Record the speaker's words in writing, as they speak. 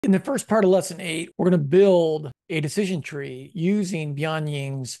In the first part of lesson 8, we're going to build a decision tree using Bian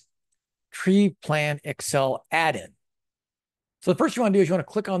Ying's TreePlan Excel add-in. So the first you want to do is you want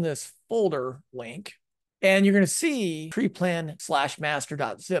to click on this folder link, and you're going to see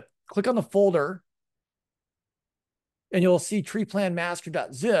treeplan/master.zip. Click on the folder, and you'll see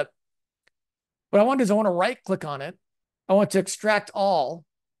treeplanmaster.zip. What I want to do is I want to right-click on it. I want to extract all,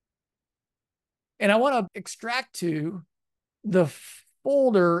 and I want to extract to the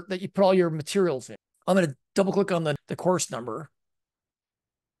folder that you put all your materials in. I'm going to double click on the course number,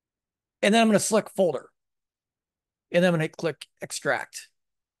 and then I'm going to select folder, and then I'm going to click extract.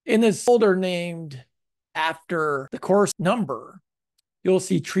 In this folder named after the course number, you'll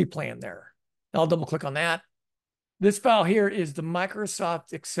see TreePlan there. I'll double click on that. This file here is the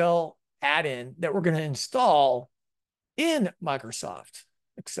Microsoft Excel add-in that we're going to install in Microsoft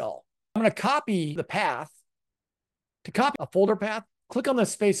Excel. I'm going to copy the path. To copy a folder path, click on the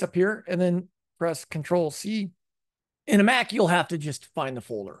space up here and then press Control-C. In a Mac, you'll have to just find the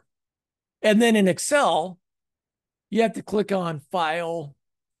folder. And then in Excel, you have to click on File,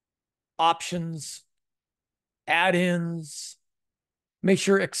 Options, Add-ins. Make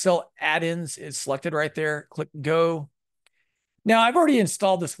sure Excel Add-ins is selected right there. Click Go. Now, I've already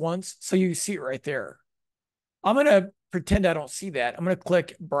installed this once, so you see it right there. I'm going to pretend I don't see that. I'm going to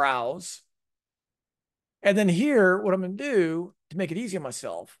click Browse. And then here, what I'm going to do to make it easy on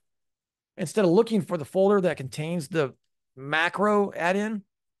myself, instead of looking for the folder that contains the macro add-in,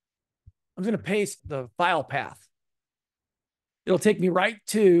 I'm going to paste the file path. It'll take me right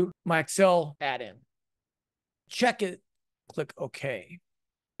to my Excel add-in. Check it, click OK.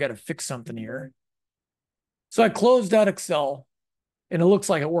 Got to fix something here. So I closed out Excel, and it looks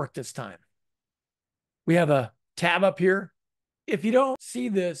like it worked this time. We have a tab up here. If you don't see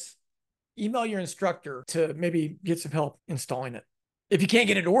this, email your instructor to maybe get some help installing it. If you can't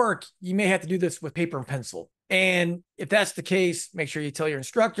get it to work, you may have to do this with paper and pencil. And if that's the case, make sure you tell your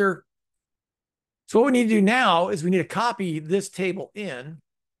instructor. So what we need to do now is we need to copy this table in.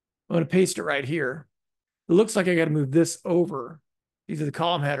 I'm going to paste it right here. It looks like I got to move this over. These are the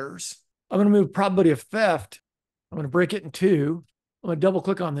column headers. I'm going to move probability of theft. I'm going to break it in two. I'm going to double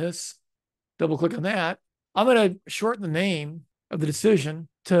click on this, double click on that. I'm going to shorten the name of the decision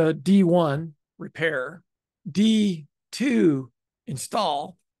to D1, repair, D2,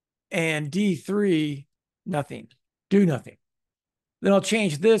 install, and D3, nothing, do nothing. Then I'll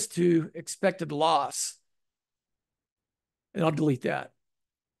change this to expected loss, and I'll delete that.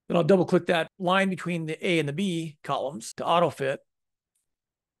 Then I'll double click that line between the A and the B columns to autofit.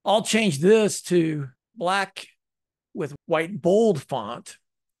 I'll change this to black with white bold font.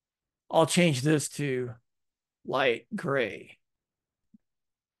 I'll change this to light gray.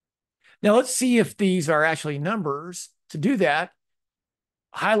 Now let's see if these are actually numbers. To do that,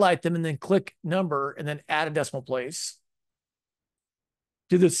 highlight them and then click number and then add a decimal place.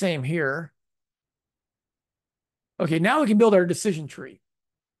 Do the same here. Okay, now we can build our decision tree.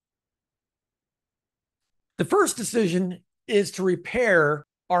 The first decision is to repair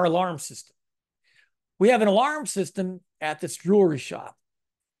our alarm system. We have an alarm system at this jewelry shop,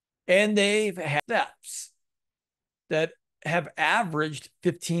 and they've had thefts that have averaged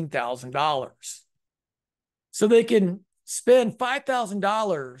 $15,000. So they can spend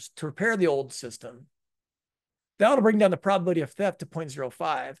 $5,000 to repair the old system. That'll bring down the probability of theft to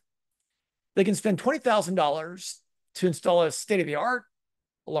 0.05. They can spend $20,000 to install a state-of-the-art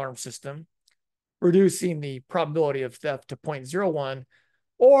alarm system, reducing the probability of theft to 0.01,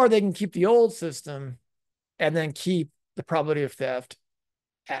 or they can keep the old system and then keep the probability of theft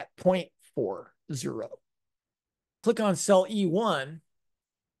at 0.40. Click on cell E1,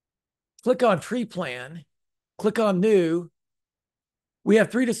 click on tree plan, click on new. We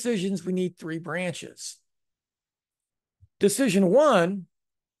have 3 decisions. We need 3 branches. Decision 1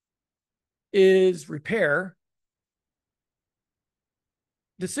 is repair.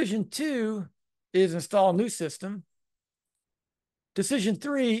 Decision 2 is install a new system. Decision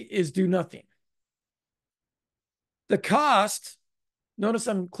 3 is do nothing. The cost, notice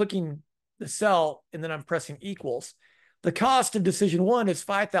I'm clicking the cell and then I'm pressing equals. The cost of decision 1 is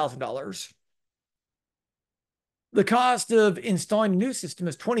 $5,000. The cost of installing a new system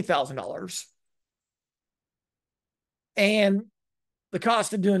is $20,000. And the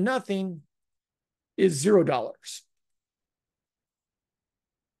cost of doing nothing is $0.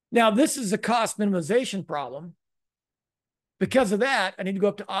 Now, this is a cost minimization problem. Because of that, I need to go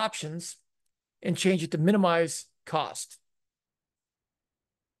up to options and change it to minimize cost.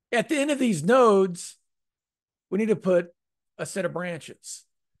 At the end of these nodes, we need to put a set of branches.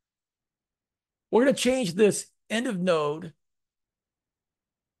 We're going to change this end of node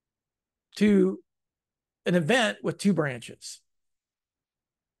to an event with 2 branches.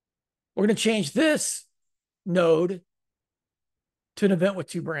 We're going to change this node to an event with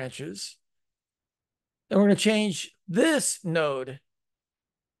 2 branches. And we're going to change this node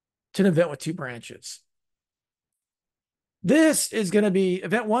to an event with 2 branches. This is going to be,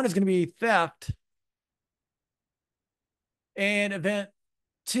 event 1 is going to be theft. And event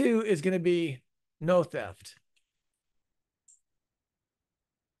 2 is going to be no theft.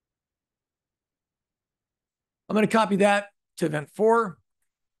 I'm going to copy that to event 4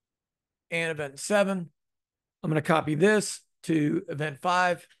 and event 7. I'm going to copy this to event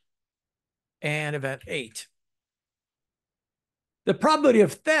 5 and event 8. The probability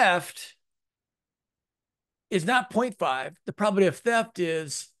of theft is not 0.5. The probability of theft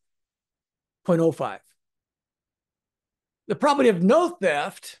is 0.05. The probability of no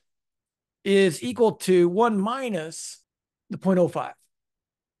theft is equal to 1 minus the 0.05.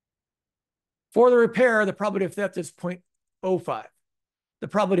 For the repair, the probability of theft is 0.05. The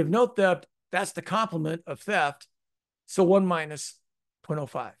probability of no theft, that's the complement of theft. So 1 minus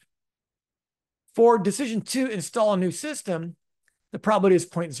 0.05. For decision to install a new system, the probability is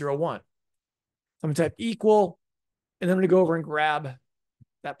 0.01. I'm going to type equal, and then I'm going to go over and grab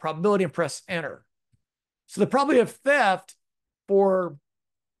that probability and press enter. So the probability of theft for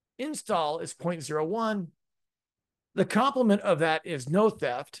install is 0.01. The complement of that is no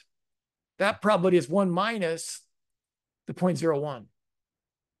theft. That probability is 1 minus the 0.01.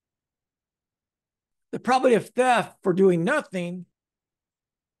 The probability of theft for doing nothing,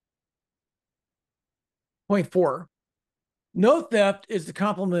 0.4. No theft is the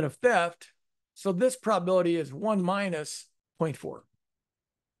complement of theft. So this probability is 1 minus 0.4.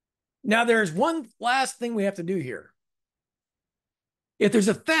 Now there's one last thing we have to do here. If there's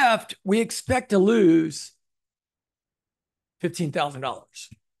a theft, we expect to lose $15,000.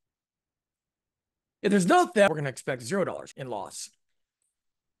 If there's no theft, we're going to expect $0 in loss.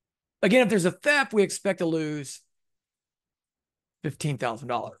 Again, if there's a theft, we expect to lose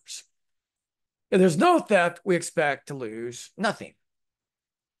 $15,000. If there's no theft, we expect to lose nothing.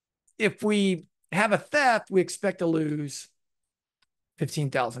 If we have a theft, we expect to lose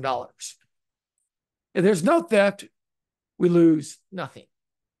 $15,000. If there's no theft, we lose nothing.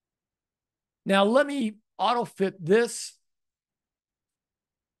 Now let me auto fit this,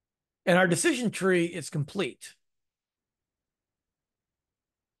 and our decision tree is complete.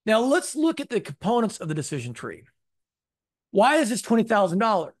 Now let's look at the components of the decision tree. Why is this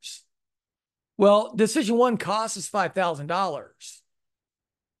 $20,000? Well, decision 1 cost is $5,000.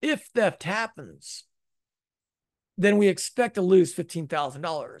 If theft happens, then we expect to lose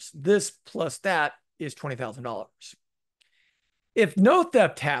 $15,000. This plus that is $20,000. If no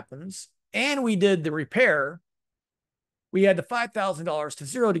theft happens and we did the repair, we add the $5,000 to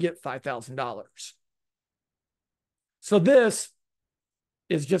 0 to get $5,000. So this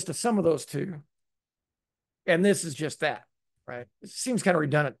is just a sum of those two. And this is just that, right? It seems kind of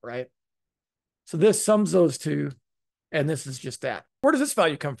redundant, right? So this sums those two, and this is just that. Where does this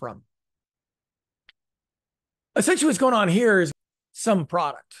value come from? Essentially what's going on here is some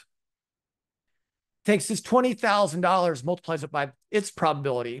product. Takes this $20,000, multiplies it by its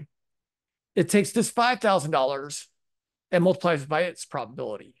probability. It takes this $5,000 and multiplies it by its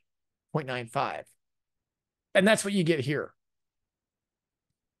probability, 0.95. And that's what you get here.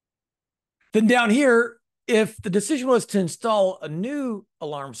 Then down here, if the decision was to install a new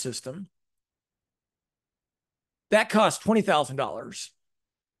alarm system, that costs $20,000.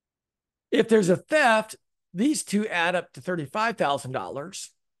 If there's a theft, these two add up to $35,000.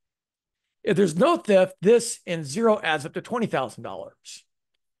 If there's no theft, this and 0 adds up to $20,000.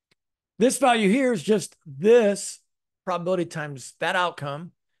 This value here is just this probability times that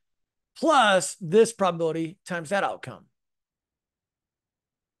outcome, plus this probability times that outcome.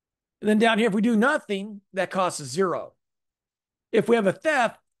 And then down here, if we do nothing, that costs us 0. If we have a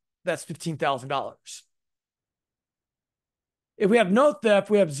theft, that's $15,000. If we have no theft,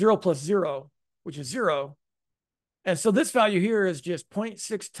 we have 0 plus 0, which is 0. And so this value here is just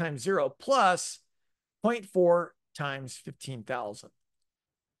 0.6 times 0 plus 0.4 times 15,000.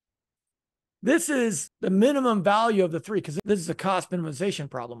 This is the minimum value of the three, because this is a cost minimization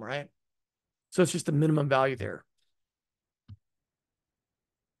problem, right? So it's just the minimum value there.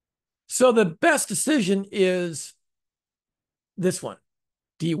 So the best decision is this one,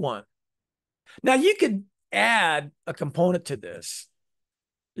 D1. Now you could add a component to this.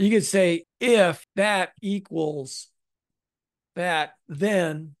 You could say if that equals that,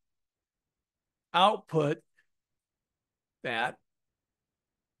 then output that,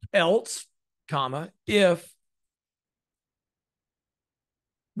 else, comma, if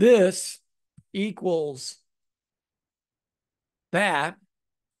this equals that,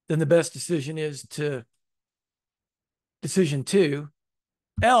 then the best decision is to decision 2.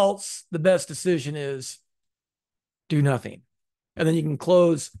 Else, the best decision is do nothing. And then you can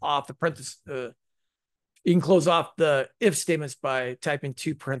close off the parentheses. You can close off the if statements by typing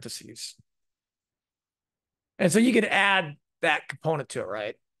 2 parentheses. And so you could add that component to it,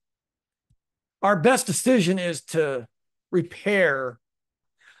 right? Our best decision is to repair.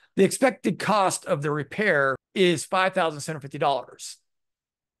 The expected cost of the repair is $5,750.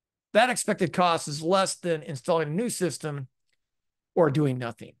 That expected cost is less than installing a new system or doing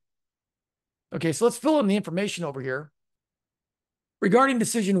nothing. Okay, so let's fill in the information over here. Regarding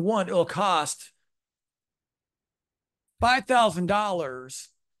decision 1, it will cost $5,000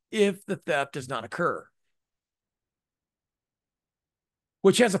 if the theft does not occur,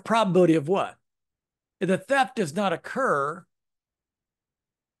 which has a probability of what? If the theft does not occur,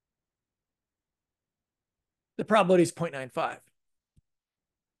 the probability is 0.95.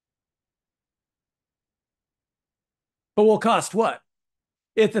 But will cost what?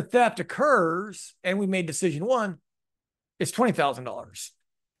 If the theft occurs and we made decision 1, it's $20,000.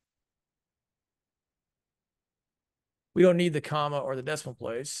 We don't need the comma or the decimal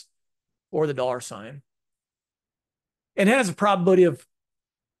place or the dollar sign. And it has a probability of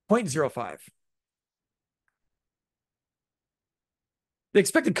 0.05. The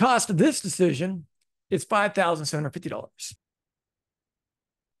expected cost of this decision is $5,750.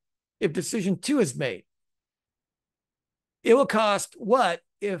 If decision 2 is made, it will cost what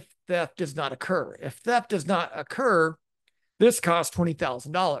if theft does not occur? If theft does not occur, this costs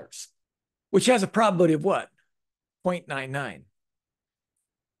 $20,000, which has a probability of what? 0.99.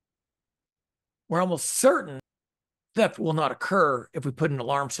 We're almost certain theft will not occur if we put an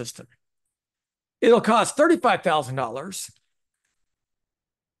alarm system. It'll cost $35,000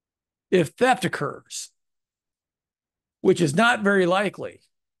 if theft occurs, which is not very likely.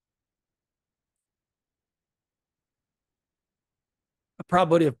 A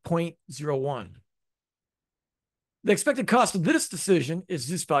probability of 0.01. The expected cost of this decision is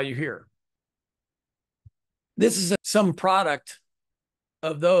this value here. This is some product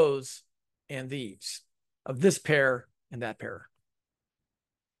of those and these, of this pair and that pair.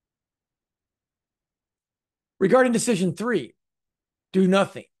 Regarding decision 3, do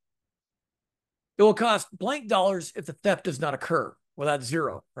nothing. It will cost blank dollars if the theft does not occur. Well, that's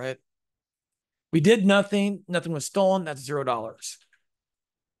 0, right? We did nothing, nothing was stolen, that's $0.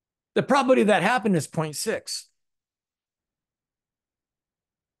 The probability of that happened is 0.6.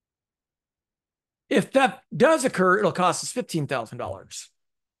 If theft does occur, it'll cost us $15,000.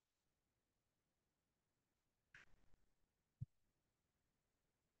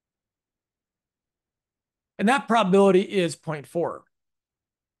 And that probability is 0.4.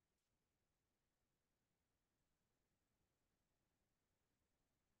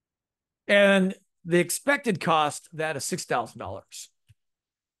 And the expected cost of that is $6,000.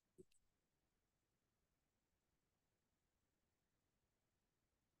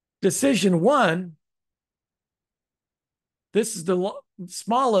 Decision 1, this is the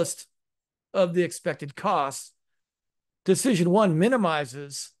smallest of the expected costs. Decision 1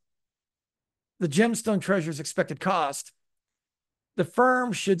 minimizes the gemstone treasure's expected cost. The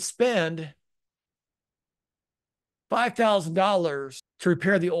firm should spend $5,000 to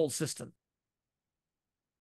repair the old system.